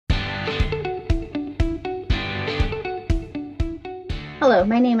Hello,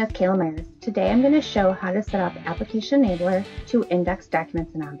 my name is Kayla Myers. Today I'm going to show how to set up Application Enabler to index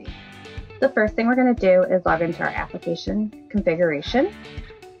documents in OnBase. The first thing we're going to do is log into our application configuration,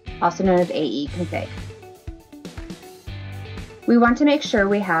 also known as AE config. We want to make sure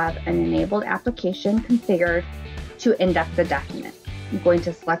we have an enabled application configured to index the document. I'm going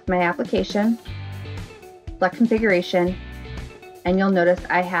to select my application, select configuration, and you'll notice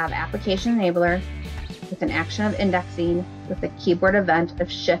I have Application Enabler with an action of indexing with a keyboard event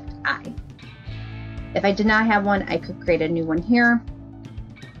of Shift-I. If I did not have one, I could create a new one here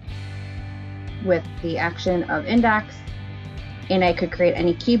with the action of index, and I could create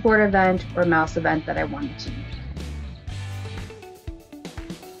any keyboard event or mouse event that I wanted to.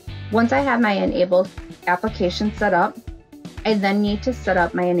 Once I have my enabled application set up, I then need to set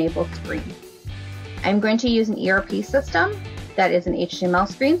up my enabled screen. I'm going to use an ERP system that is an HTML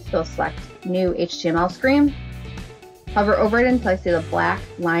screen, so select New HTML Screen. Hover over it until I see the black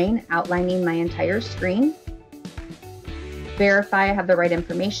line outlining my entire screen. Verify I have the right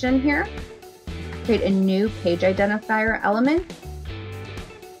information here. Create a new page identifier element.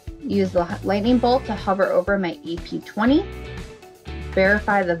 Use the lightning bolt to hover over my AP20.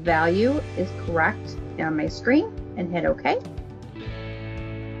 Verify the value is correct on my screen and hit OK.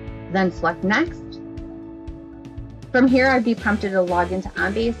 Then select Next. From here, I'd be prompted to log into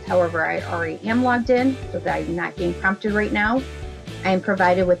OnBase. However, I already am logged in, so that I'm not getting prompted right now. I am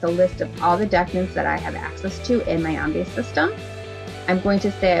provided with a list of all the documents that I have access to in my OnBase system. I'm going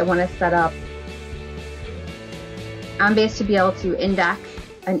to say I want to set up OnBase to be able to index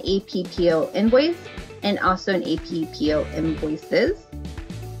an APPO invoice and also an APPO invoices.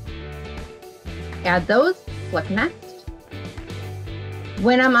 Add those, click Next.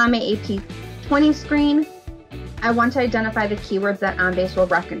 When I'm on my AP20 screen, I want to identify the keywords that OnBase will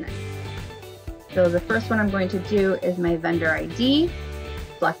recognize. So the first one I'm going to do is my vendor ID,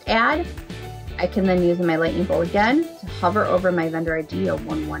 select Add. I can then use my lightning bolt again to hover over my vendor ID of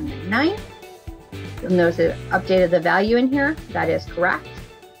 1199. You'll notice it updated the value in here. That is correct.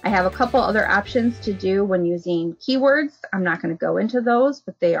 I have a couple other options to do when using keywords. I'm not going to go into those,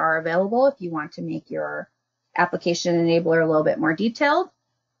 but they are available if you want to make your application enabler a little bit more detailed.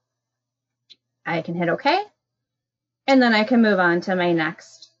 I can hit OK. And then I can move on to my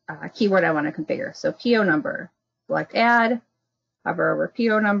next keyword I want to configure. So PO number, select Add, hover over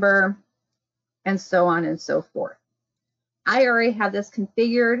PO number, and so on and so forth. I already have this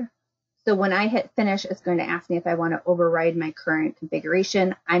configured, so when I hit Finish, it's going to ask me if I want to override my current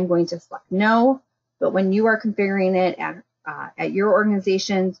configuration. I'm going to select No, but when you are configuring it at your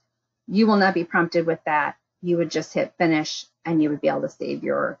organizations, you will not be prompted with that. You would just hit Finish, and you would be able to save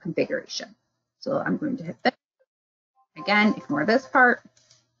your configuration. So I'm going to hit Finish. Again, ignore this part.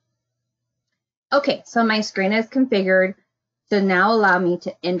 Okay, so my screen is configured to now allow me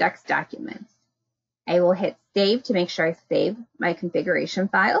to index documents. I will hit Save to make sure I save my configuration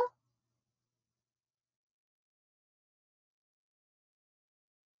file.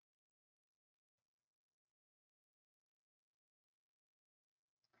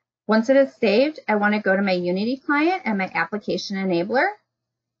 Once it is saved, I want to go to my Unity client and my application enabler,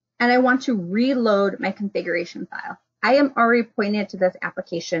 and I want to reload my configuration file. I am already pointed to this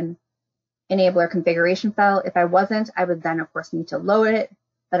application enabler configuration file. If I wasn't, I would then of course need to load it,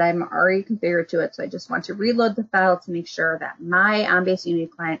 but I'm already configured to it. So I just want to reload the file to make sure that my OnBase Unity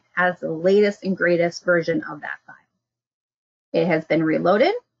client has the latest and greatest version of that file. It has been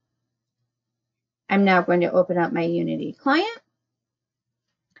reloaded. I'm now going to open up my Unity client.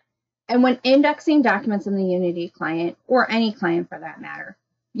 And when indexing documents in the Unity client, or any client for that matter,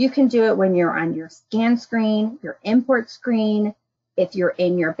 you can do it when you're on your scan screen, your import screen, if you're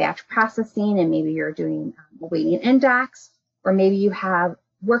in your batch processing and maybe you're doing awaiting index, or maybe you have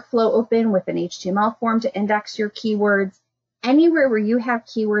workflow open with an HTML form to index your keywords. Anywhere where you have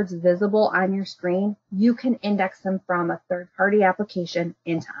keywords visible on your screen, you can index them from a third-party application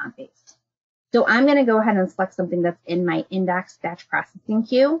into OnBase. So I'm going to go ahead and select something that's in my index batch processing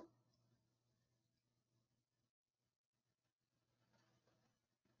queue.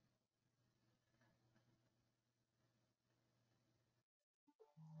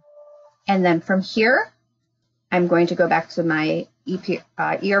 And then from here, I'm going to go back to my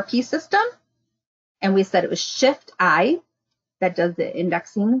ERP system, and we said it was Shift-I that does the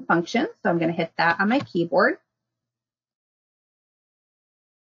indexing function. So I'm going to hit that on my keyboard.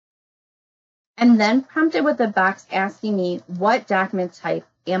 And then prompted with the box asking me what document type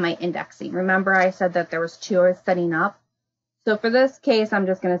am I indexing. Remember I said that there was two I was setting up. So for this case, I'm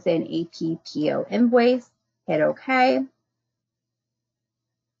just going to say an APPO invoice, hit OK.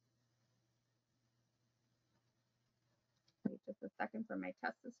 Wait just a second for my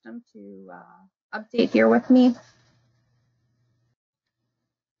test system to update here with me.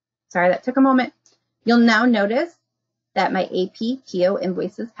 Sorry, that took a moment. You'll now notice that my AP PO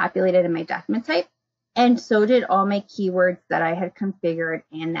invoices populated in my document type, and so did all my keywords that I had configured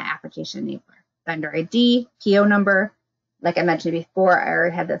in the application enabler. Vendor ID, PO number. Like I mentioned before, I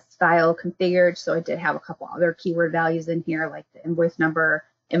already had this file configured, so I did have a couple other keyword values in here, like the invoice number,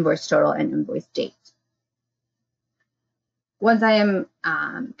 invoice total, and invoice date. Once I am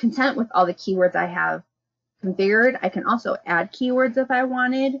content with all the keywords I have configured, I can also add keywords if I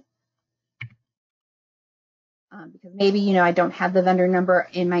wanted. Because maybe, I don't have the vendor number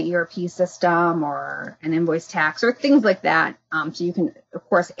in my ERP system or an invoice tax or things like that. So you can, of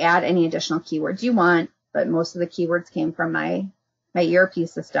course, add any additional keywords you want, but most of the keywords came from my ERP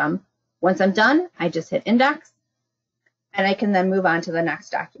system. Once I'm done, I just hit index, and I can then move on to the next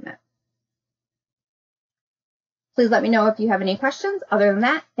document. Please let me know if you have any questions. Other than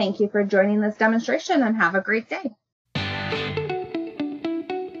that, thank you for joining this demonstration and have a great day.